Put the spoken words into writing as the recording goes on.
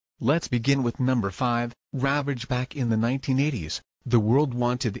Let's begin with number 5, Ravage. Back in the 1980s, the world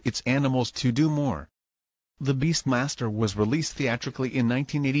wanted its animals to do more. The Beastmaster was released theatrically in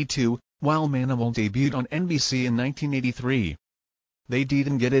 1982, while Manimal debuted on NBC in 1983. They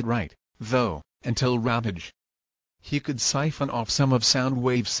didn't get it right, though, until Ravage. He could siphon off some of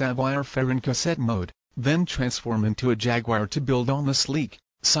Soundwave's savoir-faire in cassette mode, then transform into a Jaguar to build on the sleek,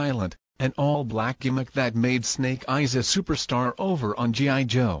 silent, and all-black gimmick that made Snake Eyes a superstar over on G.I.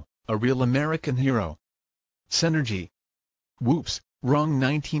 Joe, a real American hero. Synergy. Whoops, wrong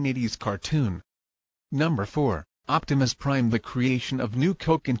 1980s cartoon. Number 4, Optimus Prime. The creation of New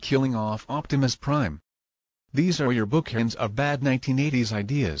Coke and killing off Optimus Prime. These are your bookends of bad 1980s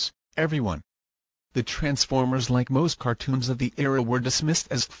ideas, everyone. The Transformers, like most cartoons of the era, were dismissed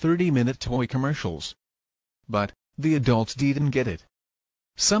as 30-minute toy commercials. But the adults didn't get it.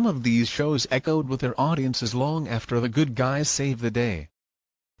 Some of these shows echoed with their audiences long after the good guys saved the day.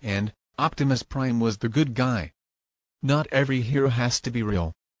 And Optimus Prime was the good guy. Not every hero has to be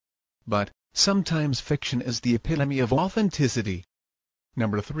real. But sometimes fiction is the epitome of authenticity.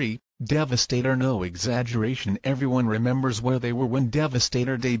 Number 3, Devastator. No exaggeration, everyone remembers where they were when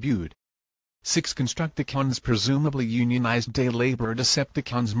Devastator debuted. 6 Constructicons, presumably unionized day labor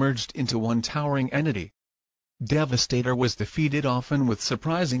Decepticons, merged into one towering entity. Devastator was defeated often with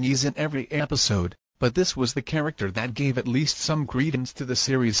surprising ease in every episode, but this was the character that gave at least some credence to the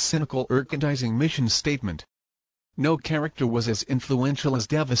series' cynical, merchandising mission statement. No character was as influential as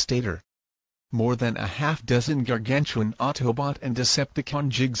Devastator. More than a half-dozen gargantuan Autobot and Decepticon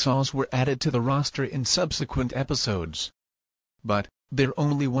jigsaws were added to the roster in subsequent episodes. But they're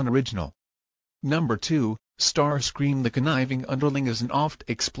only one original. Number 2, Starscream. The conniving underling is an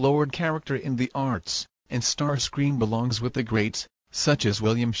oft-explored character in the arts, and Starscream belongs with the greats, such as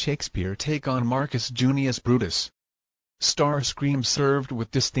William Shakespeare. Take on Marcus Junius Brutus. Starscream served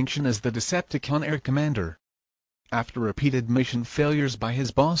with distinction as the Decepticon Air Commander. After repeated mission failures by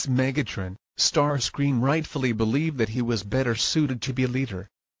his boss Megatron, Starscream rightfully believed that he was better suited to be a leader.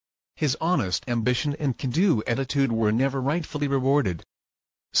 His honest ambition and can-do attitude were never rightfully rewarded.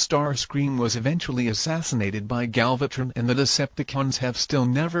 Starscream was eventually assassinated by Galvatron, and the Decepticons have still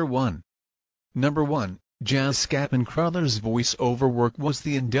never won. Number 1, Jazz. Scatman Crothers' voice-over work was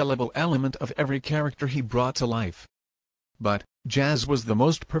the indelible element of every character he brought to life. But Jazz was the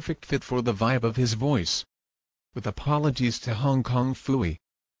most perfect fit for the vibe of his voice. With apologies to Hong Kong Phooey.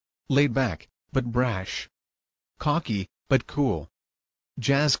 Laid back, but brash. Cocky, but cool.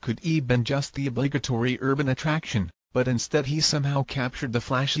 Jazz could have been just the obligatory urban attraction, but instead he somehow captured the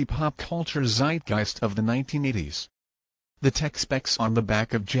flashy pop culture zeitgeist of the 1980s. The tech specs on the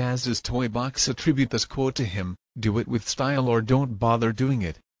back of Jazz's toy box attribute this quote to him: "Do it with style or don't bother doing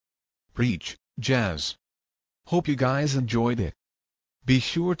it." Preach, Jazz. Hope you guys enjoyed it. Be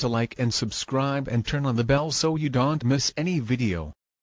sure to like and subscribe and turn on the bell so you don't miss any video.